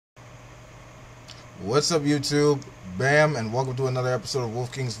What's up, YouTube? Bam, and welcome to another episode of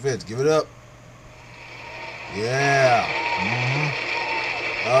Wolf King's Vids. Give it up. Yeah.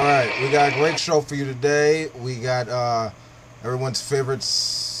 Alright, we got a great show for you today. We got everyone's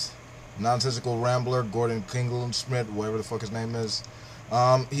favorites, nonsensical rambler, Gordon Kingle Smith, whatever the fuck his name is.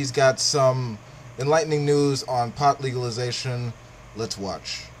 He's got some enlightening news on pot legalization. Let's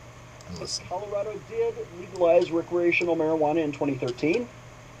watch and listen. Colorado did legalize recreational marijuana in 2013.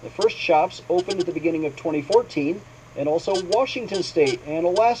 The first shops opened at the beginning of 2014, and also Washington State and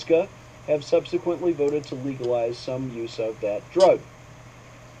Alaska have subsequently voted to legalize some use of that drug.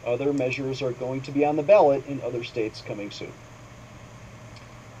 Other measures are going to be on the ballot in other states coming soon.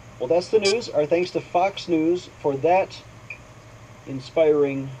 Well, that's the news. Our thanks to Fox News for that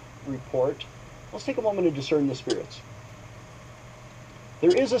inspiring report. Let's take a moment to discern the spirits.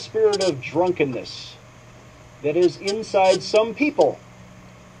 There is a spirit of drunkenness that is inside some people.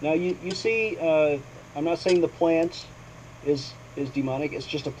 Now, you see, I'm not saying the plant is demonic. It's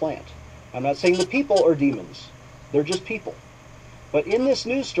just a plant. I'm not saying the people are demons. They're just people. But in this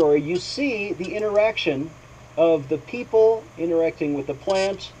news story, you see the interaction of the people interacting with the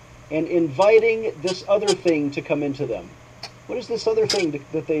plant and inviting this other thing to come into them. What is this other thing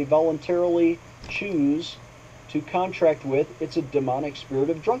that they voluntarily choose to contract with? It's a demonic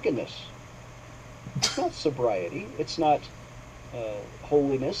spirit of drunkenness. It's not sobriety. It's not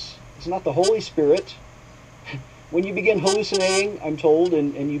holiness. It's not the Holy Spirit. When you begin hallucinating, I'm told,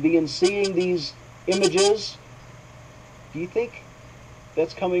 and you begin seeing these images, do you think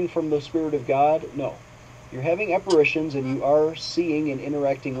that's coming from the Spirit of God? No. You're having apparitions, and you are seeing and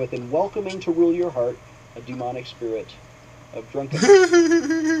interacting with and welcoming to rule your heart a demonic spirit of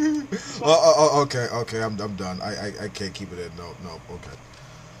drunkenness. Okay, I'm done. I can't keep it in. No, okay.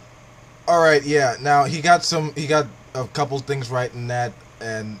 Alright, yeah, now he got a couple things right in that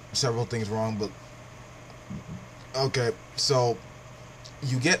and several things wrong, but okay, so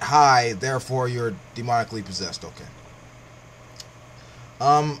you get high, therefore you're demonically possessed. Okay.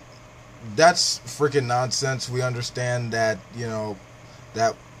 That's freaking nonsense. We understand that, you know,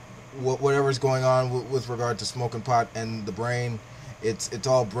 that whatever's going on with regard to smoking pot and the brain, it's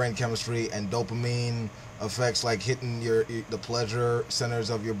all brain chemistry and dopamine effects, like hitting the pleasure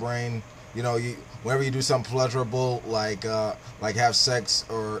centers of your brain. You know, whenever you do something pleasurable, like have sex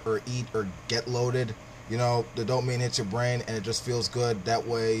or eat or get loaded, you know, the dopamine hits your brain and it just feels good. That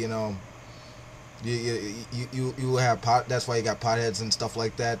way, you know, you have pot. That's why you got potheads and stuff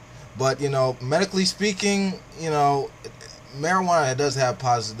like that. But, you know, medically speaking, you know, marijuana does have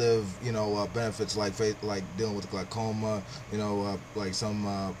positive, you know, benefits, like dealing with glaucoma, you know, like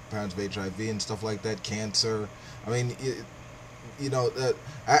some parents of HIV and stuff like that, cancer. I mean, you know,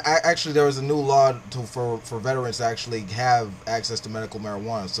 actually there was a new law for veterans to actually have access to medical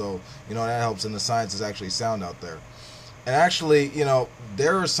marijuana. So, you know, that helps, and the science is actually sound out there. And actually, you know,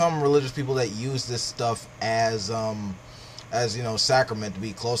 there are some religious people that use this stuff as you know, sacrament, to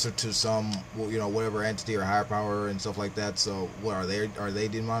be closer to some, you know, whatever entity or higher power and stuff like that. So, what are they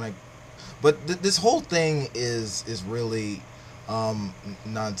demonic? But this whole thing is really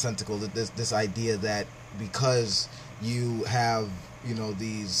nonsensical. This idea that because you have, you know,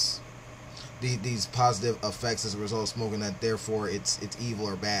 these positive effects as a result of smoking, that therefore it's evil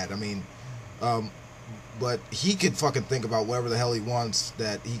or bad. I mean, but he could fucking think about whatever the hell he wants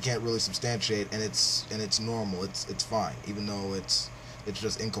that he can't really substantiate, and it's normal. It's fine, even though it's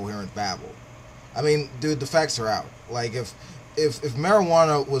just incoherent babble. I mean, dude, the facts are out. Like, if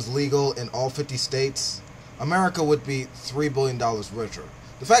marijuana was legal in all 50 states, America would be $3 billion richer.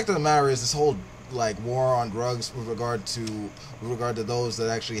 The fact of the matter is, this whole like war on drugs with regard to those that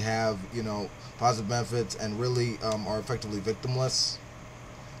actually have, you know, positive benefits and really are effectively victimless,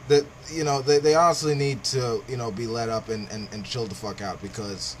 that, you know, they honestly need to, you know, be let up and chill the fuck out,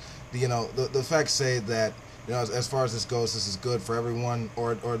 because you know, the facts say that, you know, as far as this goes, this is good for everyone,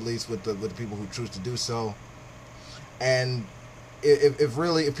 or at least with the people who choose to do so. And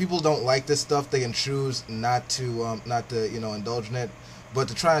if people don't like this stuff, they can choose not to you know, indulge in it. But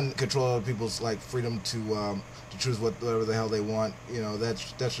to try and control other people's, like, freedom to choose whatever the hell they want, you know,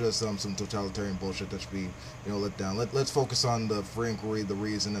 that's just some totalitarian bullshit that should be, you know, let down. Let's focus on the free inquiry, the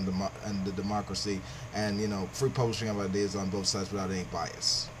reason, and the democracy, and, you know, free publishing of ideas on both sides without any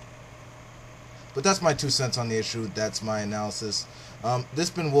bias. But that's my 2 cents on the issue. That's my analysis. This has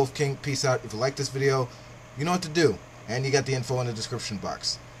been Wolf King. Peace out. If you like this video, you know what to do, and you got the info in the description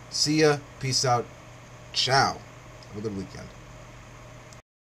box. See ya. Peace out. Ciao. Have a good weekend.